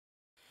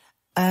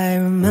I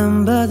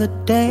remember the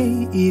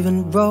day,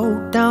 even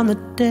wrote down the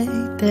day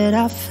that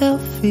I fell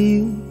for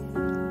you.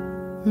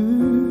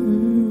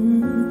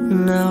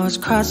 Now it's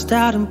crossed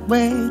out in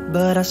red,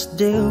 but I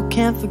still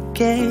can't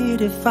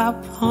forget if I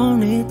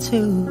wanted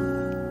to.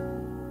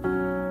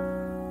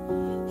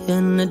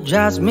 And it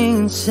drives me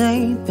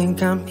insane,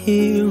 think I'm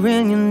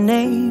hearing your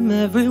name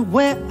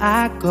everywhere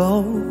I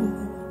go.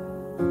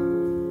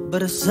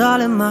 But it's all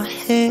in my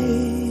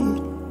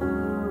head,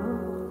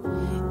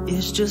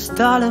 it's just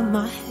all in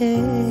my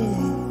head.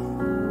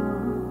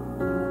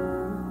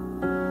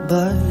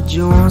 But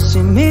you won't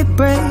see me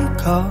break,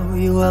 call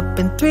you up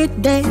in 3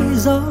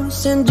 days, or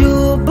send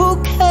you a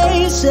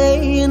bouquet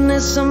saying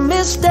it's a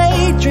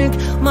mistake. Drink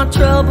my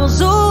troubles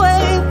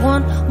away,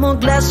 one more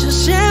glass of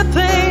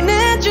champagne.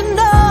 And you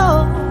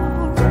know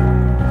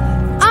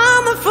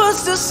I'm the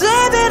first to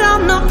say that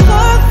I'm not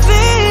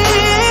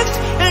perfect,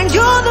 and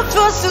you're the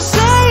first to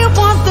say you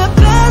want the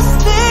best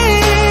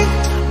thing.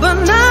 But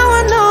now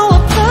I know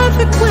a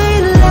perfect way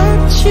to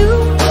let you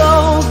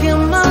go.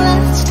 Give my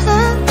last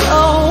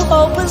hello,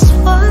 hope it's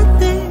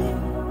worth it.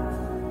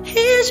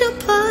 Here's your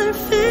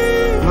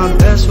perfect. My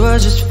best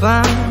was just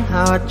fine,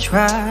 how I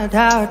tried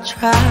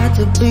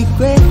to be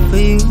great for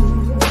you.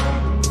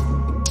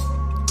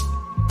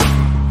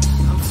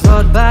 I'm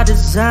flawed by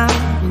design,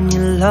 and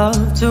you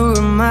love to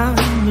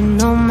remind me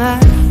no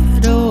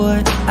matter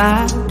what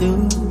I do.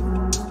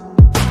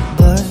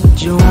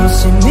 But you won't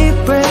see me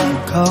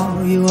break,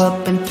 call you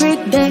up in 3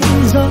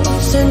 days, or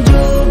send you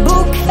a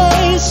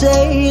bouquet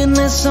saying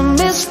it's a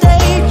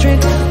mistake.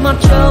 Drink my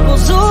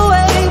troubles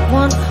away,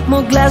 one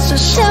more glass of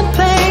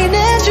champagne.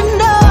 And you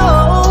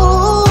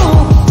know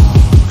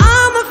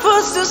I'm the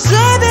first to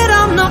say that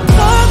I'm not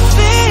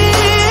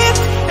perfect,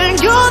 and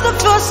you're the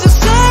first to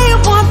say you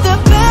want the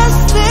best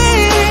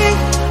thing.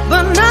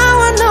 But now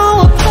I know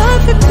a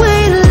perfect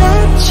way to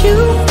let you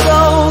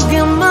go.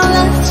 Give my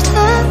last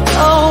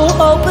hello,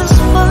 hope it's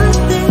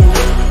worth it.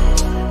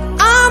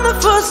 I'm the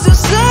first to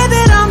say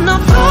that I'm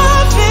not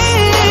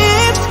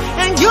perfect,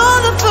 and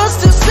you're the first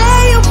to say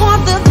you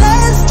want the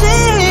best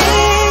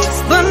things.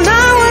 But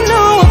now I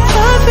know a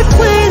perfect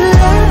way to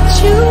let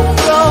you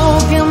go.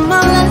 Give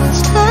my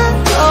last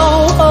hello,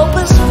 hope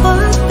it's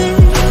worth it.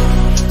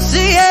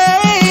 See,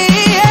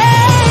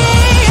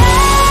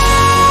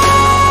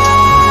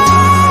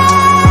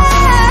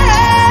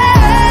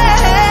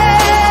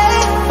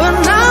 but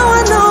now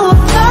I know a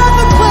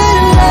perfect way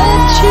to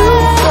let you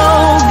go.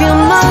 Give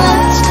my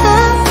last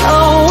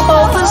hello,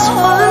 hope it's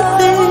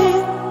worth it.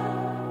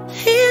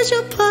 Here's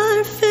your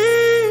perfect.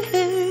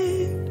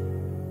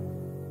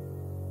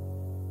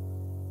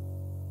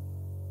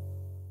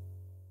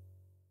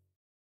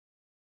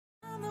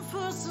 I'm the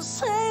first to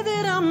say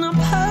that I'm not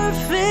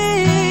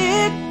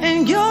perfect, and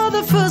you're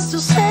the first to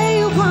say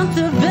you want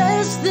the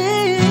best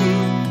thing.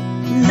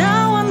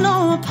 Now I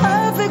know a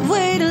perfect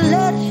way to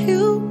let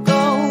you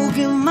go.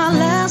 Give my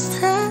last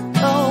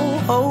hello,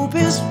 hope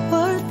it's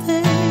worth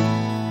it.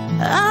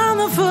 I'm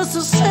the first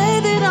to say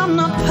that I'm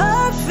not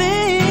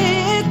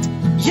perfect,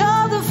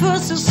 you're the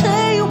first to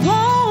say you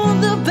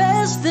want the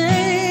best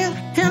thing.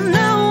 And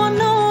now I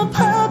know a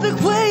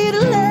perfect way to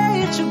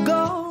let you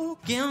go.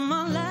 Give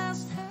my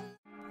last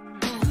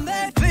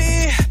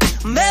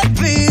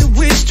Maybe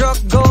we struck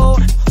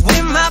gold,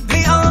 we might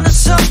be onto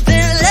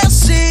something.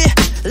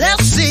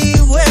 Let's see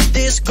where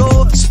this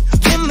goes.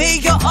 Give me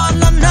your all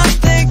or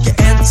nothing, your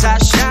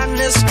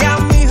anti-shyness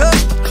got me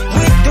hooked.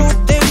 We do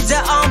things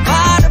that aren't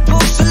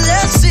compatible, so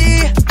let's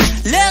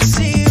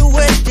see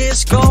where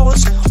this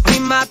goes. We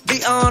might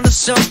be onto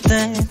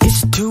something.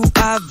 It's too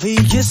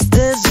obvious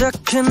there's a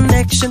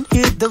connection.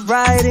 Hear the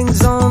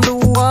writings on the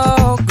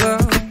wall, girl.